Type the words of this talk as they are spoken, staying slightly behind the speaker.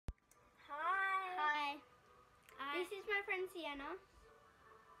Sienna.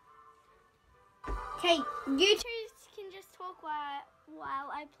 Okay, you two can just talk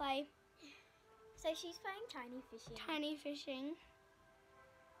while I play So she's playing tiny fishing. tiny fishing.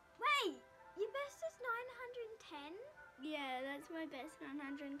 Wait, your best is 910? Yeah, that's my best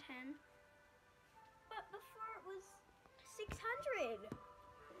 910. But before it was 600.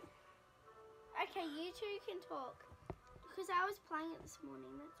 Okay, you two can talk. Because I was playing it this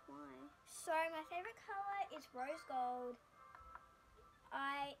morning, that's why. So my favorite color is rose gold.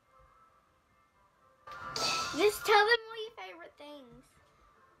 Just tell them all your favorite things.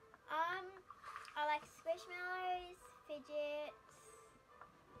 I like squishmallows, fidgets.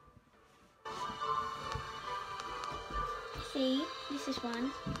 See, this is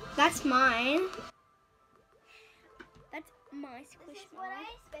one. That's mine. That's my This is what squishmallow.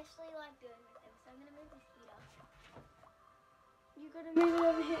 I especially like doing with them. So I'm gonna move this heater. You gotta move it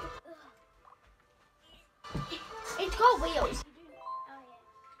over here. Ugh. It's got wheels. Oh yeah.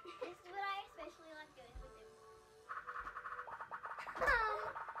 This is what I especially like doing with them.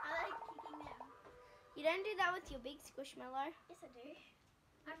 I like kicking them. You don't do that with your big squishmallow. Yes, I do.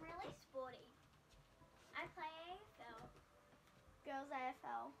 I'm really sporty. I play AFL. Girls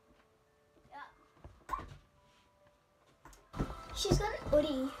AFL. Yeah. She's got an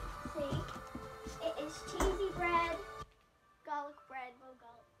hoodie. See? It is cheesy bread. Garlic bread. Or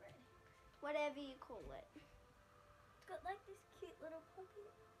garlic bread. Whatever you call it. It's got like this cute little pocket.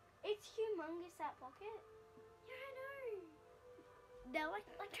 It's humongous, that pocket. Yeah, I know. They're like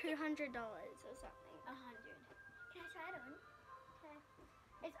 $200 or something. 100. Can I try it on? Okay.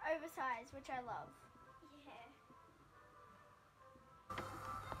 It's oversized, which I love. Yeah.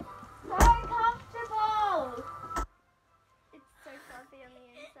 So comfortable! It's so fluffy on the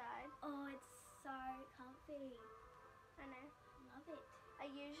inside. Oh, it's so comfy. I know. Love it. I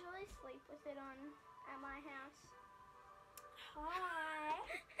usually sleep with it on at my house. Hi.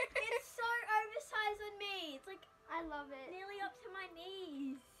 It's so oversized on me. It's like I love it. nearly up to my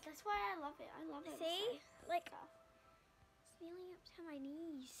knees. That's why I love it. I love it. See? Like, stuff. it's nearly up to my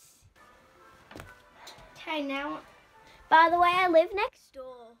knees. Okay, now. By the way, I live next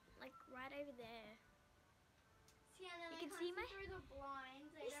door. Like, right over there. Sienna, You can see my... through the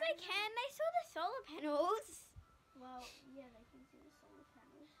blinds. Yes, they can. They saw the solar panels. Well, yeah, they can see the solar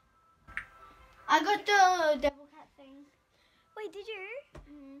panels. I got the devil cat thing. Wait, did you?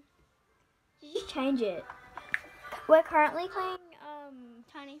 Mm. Did you change it? We're currently playing,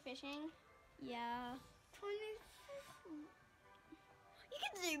 Tiny fishing. yeah. Tiny. You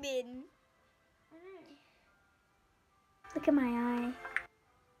can zoom in. I know. Look at my eye.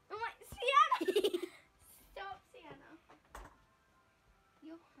 Oh my, Sienna! Stop, Sienna.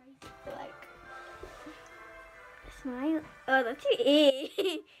 You're crazy. Like. Smile. Oh, that's your ear.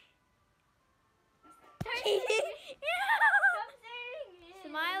 Don't Yeah. Stop zooming in.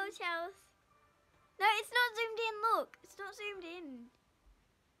 Smile, Chels. No, it's not zoomed in. Look, it's not zoomed in.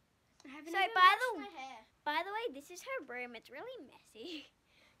 I haven't So, even by washed the- my hair. By the way, this is her room. It's really messy.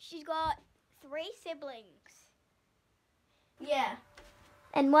 She's got 3 siblings Yeah.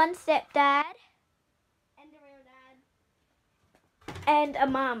 and 1 stepdad And a real dad. and a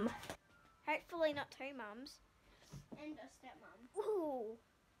mum. Hopefully not 2 mums. And a stepmom. Ooh.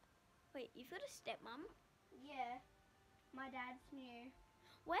 Wait, you've got a stepmum? Yeah. My dad's new.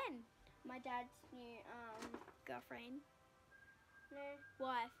 When? My dad's new, Girlfriend? no.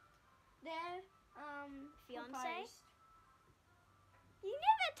 Wife? They're, Fiance? proposed. You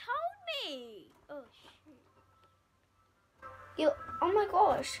never told me. Oh, shoot. Oh my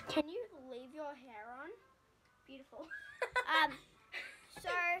gosh. Can you leave your hair on? Beautiful. So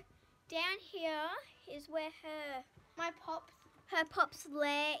down here is where her Pop's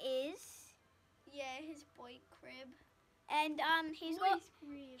lair is, yeah, his boy crib. and he's got Boy's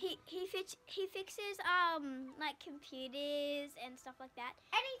crib. he fixes like computers and stuff like that.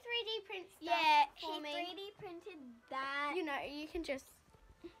 And he 3D prints stuff Yeah, for he me. 3D printed that. You know, you can just.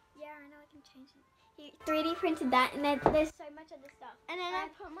 Yeah, I know I can change it. He 3D printed that, and there's so much other stuff. And then I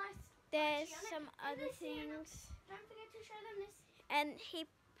put my. There's on it. some And other this, Sienna. things, Don't forget to show them this. and he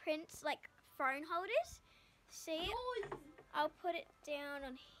prints like phone holders. See, I'll put it down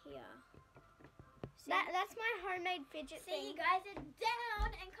on here. See? That's my homemade fidget See, thing. you guys are down,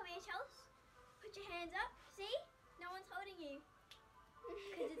 and come here, Chels. Put your hands up. See, no one's holding you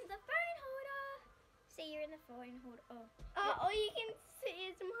because it's the phone holder. See, you're in the phone holder. Oh, All you can see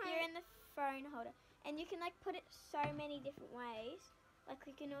is my. you're in the phone holder, and you can like put it so many different ways. Like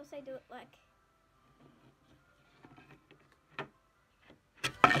we can also do it like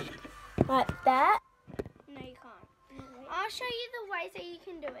that. No, you can't. No, wait. I'll show you the ways that you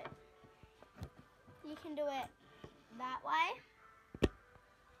can do it. You can do it that way.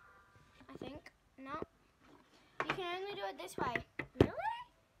 I think. No. You can only do it this way.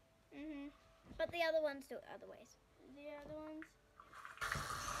 Really? But the other ones do it other ways. The other ones.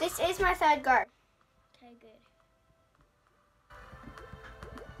 This is my third go. Okay, good.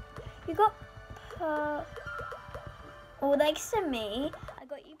 You got well, thanks to me, I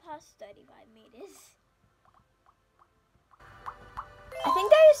got you past 35 meters. I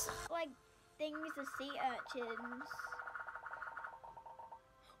think those like things are sea urchins.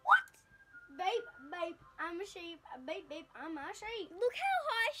 What? Babe, I'm a sheep. Babe, I'm a sheep. Look how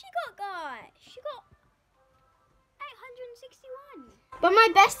high she got, guys. She got 861. But my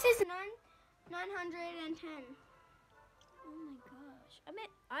best is 910. Oh my gosh.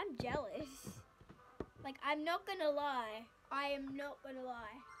 I'm jealous. Like, I'm not gonna lie. I am not gonna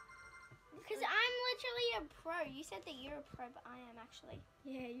lie. Because I'm literally a pro. You said that you're a pro, but I am actually.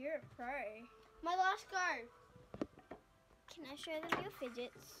 Yeah, you're a pro. My last go. Can I show them your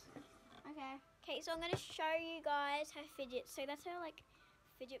fidgets? Okay. Okay, so I'm gonna show you guys her fidgets. So that's her like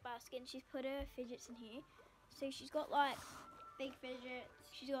fidget basket, and she's put her fidgets in here. So she's got like Big fidgets.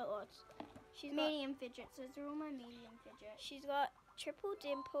 she's got lots. She's got Medium fidgets. Those are all my medium fidgets. she's got triple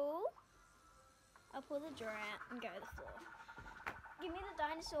dimple. I'll pull the drawer out and go to the floor. Give me the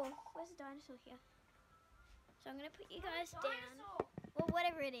dinosaur. Where's the dinosaur here? So I'm gonna put you guys down. Well,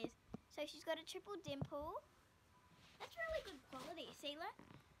 whatever it is. So she's got a triple dimple. That's really good quality. See, look.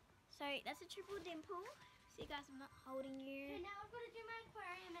 So that's a triple dimple. See, guys, I'm not holding you. Okay, now I've got to do my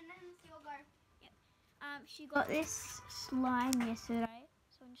aquarium and then you'll go. Yep. She got this slime yesterday,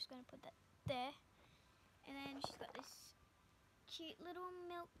 so I'm just gonna put that there. And then she's got this cute little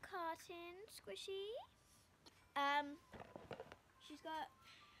milk carton squishy. She's got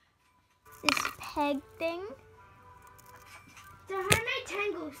this peg thing. The homemade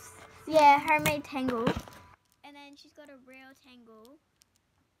tangles. Yeah, homemade tangle. And then she's got a real tangle.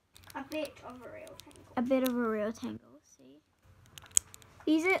 A bit of a real tangle. A bit of a real tangle, see?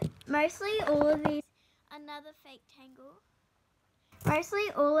 These are mostly all of these, another fake tangle. Mostly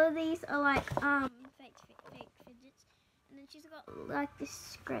all of these are like fake fidgets. And then she's got like this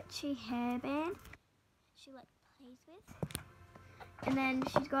scratchy hairband she like plays with. And then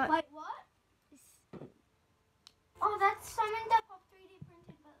she's got Wait, what? this. Oh, that's something that Pop 3D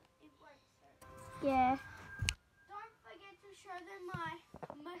printed, but it works. So. Yeah. Don't forget to show them my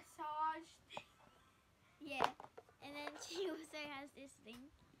massage thing. Yeah. And then she also has this thing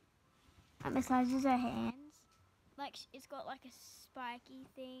that massages her hands. Like it's got like a spiky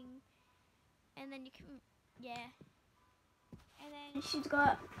thing. And then you can, yeah. And then she's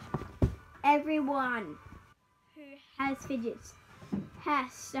got everyone who has fidgets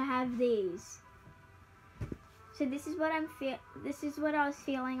has to have these. So this is what this is what I was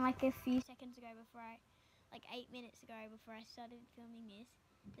feeling like a few seconds ago before like 8 minutes ago before I started filming this.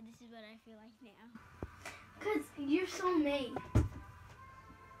 So this is what I feel like now. Because you're so mean.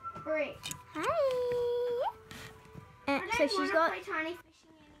 Great. Hi. And I so don't she's want got. to play tiny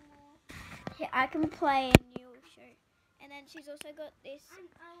fishing anymore. Yeah, I can play and you'll show. And then she's also got this.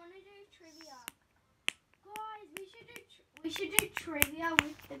 I want to do trivia. Guys, we should do trivia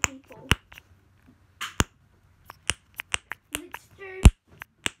with the people.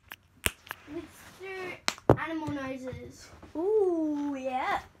 Let's do animal noses. Ooh,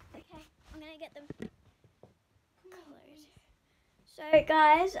 yeah. Okay, I'm gonna get them close. So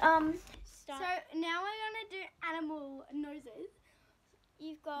guys, start. So now we're gonna do animal noses.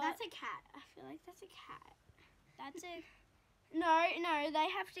 You've got. That's a cat. I feel like that's a cat. That's a. No, they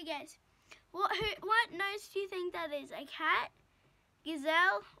have to guess. What nose do you think that is? A cat,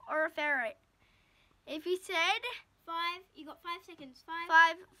 gazelle, or a ferret? If you said 5, you got 5 seconds. 5.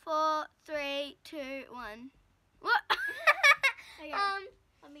 5, 4, 3, 2, 1. What? Okay.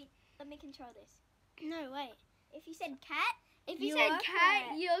 Let me control this. No, wait. If you said cat, If you You said are cat,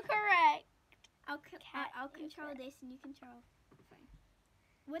 correct. you're correct. I'll Cat, control you're this and you control the phone.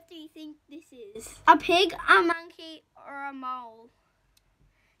 What do you think this is? A pig, a monkey, or a mole?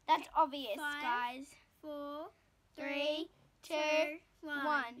 That's obvious, 5, guys. 4, 3, 2,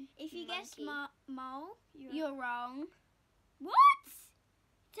 1. If you guessed mole, You're wrong. what?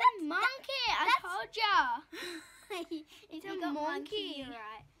 It's a monkey. I that's- told ya. If It's you a got monkey. you're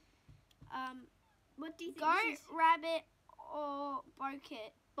right. What do you think Goat, this is? rabbit, or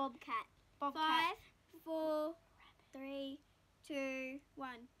bobcat. Bobcat. Bobcat. 5, 4, 3, 2, 1.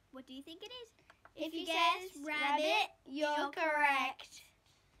 What do you think it is? If you guess guessed rabbit, you're correct.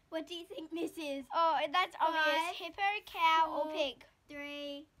 What do you think this is? Oh, that's obvious. 5, Hippo, cow, or 4, pig.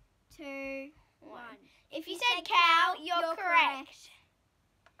 3, 2, 1. If you said cow, you're correct.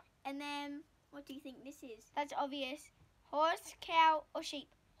 And then What do you think this is? That's obvious. Horse, cow, or sheep?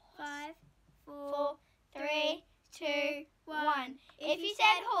 5, 4, 3, 2, 1. If you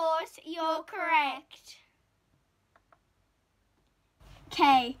said horse, you're correct.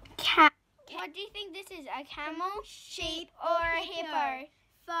 Okay. Cat. What do you think this is? A camel, sheep, or a hippo?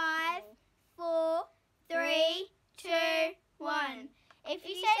 5, 4, 3, 2, 1. If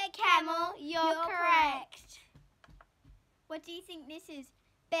you said camel, you're correct. What do you think this is?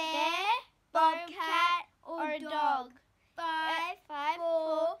 Bear, bobcat, or dog? 5,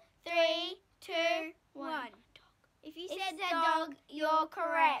 4, 3, 2, 1. If you If said you said dog, you're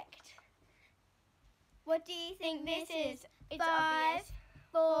correct. what do you think this is? It's 5, obvious.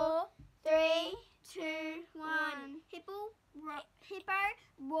 4, 3, 2, 1. Hippo,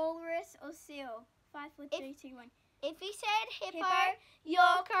 walrus, or seal? 5, 4, 3, 2, 1. If you said hippo, Hippo,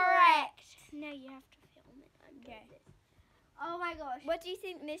 you're correct. Now you have to film it. Okay. Oh my gosh. What do you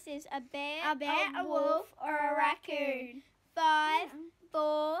think this is? A bear, A wolf, or a raccoon? 5,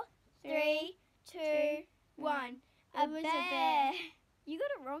 4, 3, 2, 1. A It was bear. a bear. You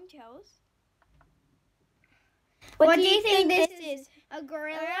got it wrong, Charles. What do you think this is? A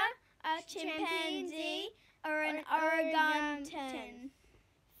gorilla, a chimpanzee, or an orangutan? orangutan?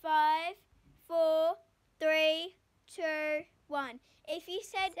 5, 4, 3, 2, 1. If you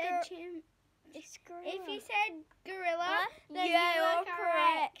said it's gorilla. If you said gorilla, then you're you're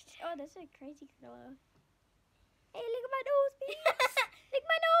correct. Oh, that's a crazy gorilla. Hey, look at my nose, peeps. Look at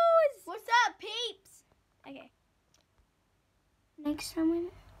my nose. What's up, peeps? Okay. Next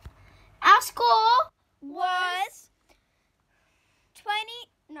time our score Was 20.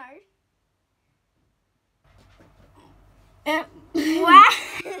 no. Wow.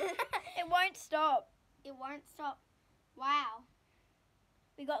 It won't stop. It won't stop. Wow.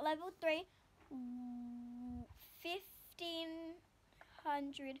 We got level 3.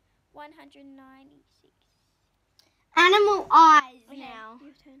 1,500, 196. Animal eyes Okay, now.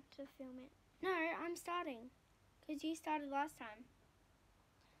 your turn to film it. No, I'm starting. Because you started last time.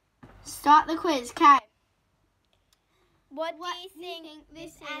 Start the quiz, okay. What What do you think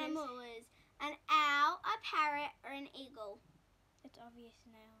this is? animal is? An owl, a parrot, or an eagle? It's obvious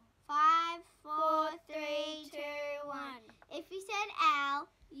now. 5, 4, 3, 2, 1. If you said owl,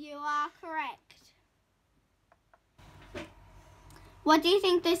 you are correct. What do you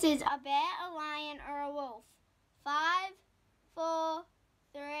think this is? A bear, a lion, or a wolf? 5, 4,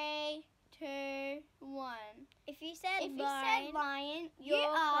 3, 2, 1. If you said If you said lion, you you're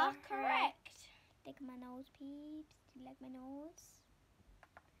are correct. correct. Look at my nose, peeps. Do you like my nose?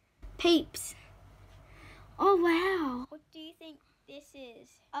 Peeps. Oh, wow. What do you think this is?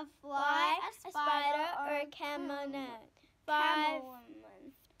 A fly, a spider, or a camel? 5,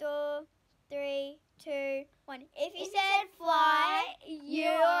 Camelman. 4, 3, 2, 1. If you If said fly, you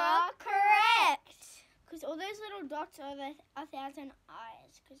are correct. Because all those little dots are 1,000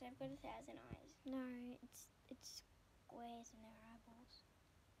 eyes. Because they've got 1,000 eyes. No, it's squares and their eyeballs.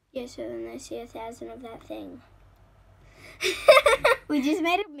 Yeah, so then they see 1,000 of that thing. We just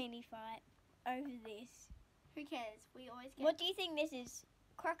made a mini fight over this. Who cares? We always get. What do you think this is?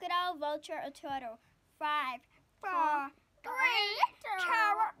 Crocodile, vulture, or turtle? 5, 4, 3, 2,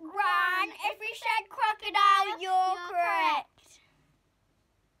 1. If you said crocodile, you're correct.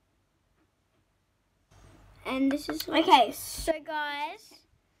 And this is Okay, so guys,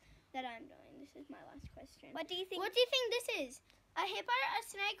 that I'm doing. This is my last question. what do you think? What do you think this is? A hippo, a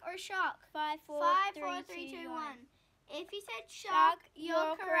snake, or a shark? 5, 4, 5, 3, 4, 3, 2, 1. 1. If you said shark,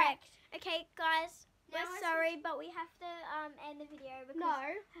 you're correct. Okay, guys, Now we're it's- sorry, but we have to end the video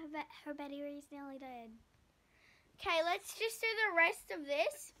because No. her battery is nearly dead. Okay, let's just do the rest of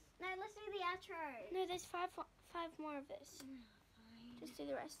this. No, let's do the outro. No, there's five more of this. Just do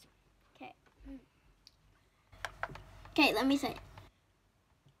the rest. Okay. Okay, let me say.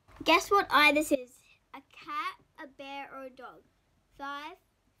 Guess what eye this is? A cat, a bear, or a dog? 5,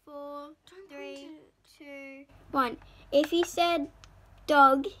 4, 3, 2, 1. If you said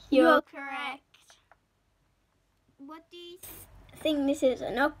dog, you're correct. What do you think this is?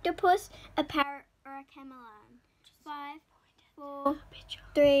 An octopus, a parrot, or a camelan? 5, 4,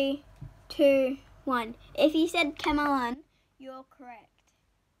 3, 2, 1. If you said camelan, you're correct.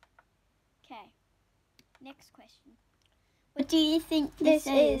 Okay. Next question. What do you think this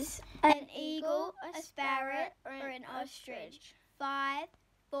is? An eagle, a sparrow, or an ostrich? 5,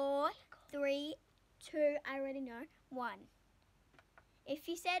 4, 3, 2, I already know, 1. If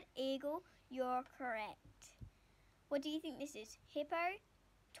you said eagle, you're correct. What do you think this is? Hippo,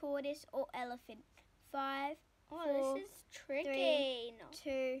 tortoise, or elephant? 5, Oh, this is tricky. No.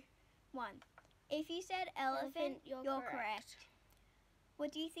 2, 1. If you said elephant, you're correct.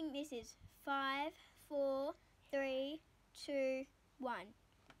 What do you think this is? 5, 4, 3, 2, 1.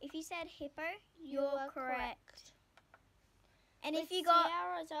 If you said hippo, you're correct. And Let's if you see got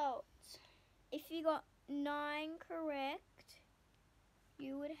our results. 9 correct,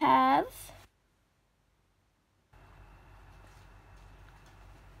 you would have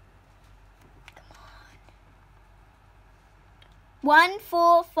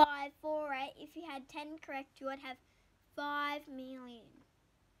 14548. If you had 10 correct, you would have 5 million.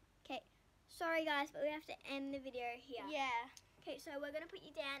 Okay, sorry guys, but we have to end the video here. Yeah. Okay, so we're going to put you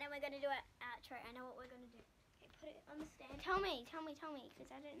down and we're going to do an outro. I know what we're going to do. Okay, put it on the stand. Tell me, because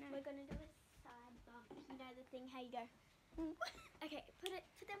I don't know. We're going to do a side bump. You know the thing, how you go. Okay, put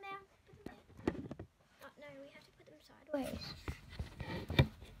them down. Oh, no, we have to put them sideways.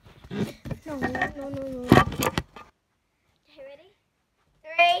 No. Okay, ready?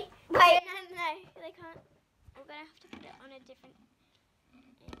 3. Wait, no, they can't. We're going to have to put it on a different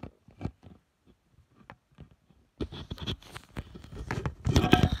angle.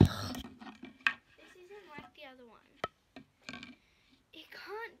 This isn't like the other one. It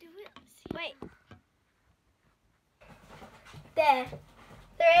can't do it. See? Wait. There. 3.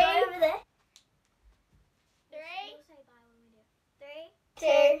 Go over there. 3, We'll say bye when we do it. 2,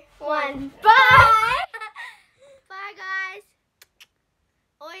 3, 1. Bye! Bye, guys.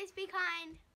 Always be kind.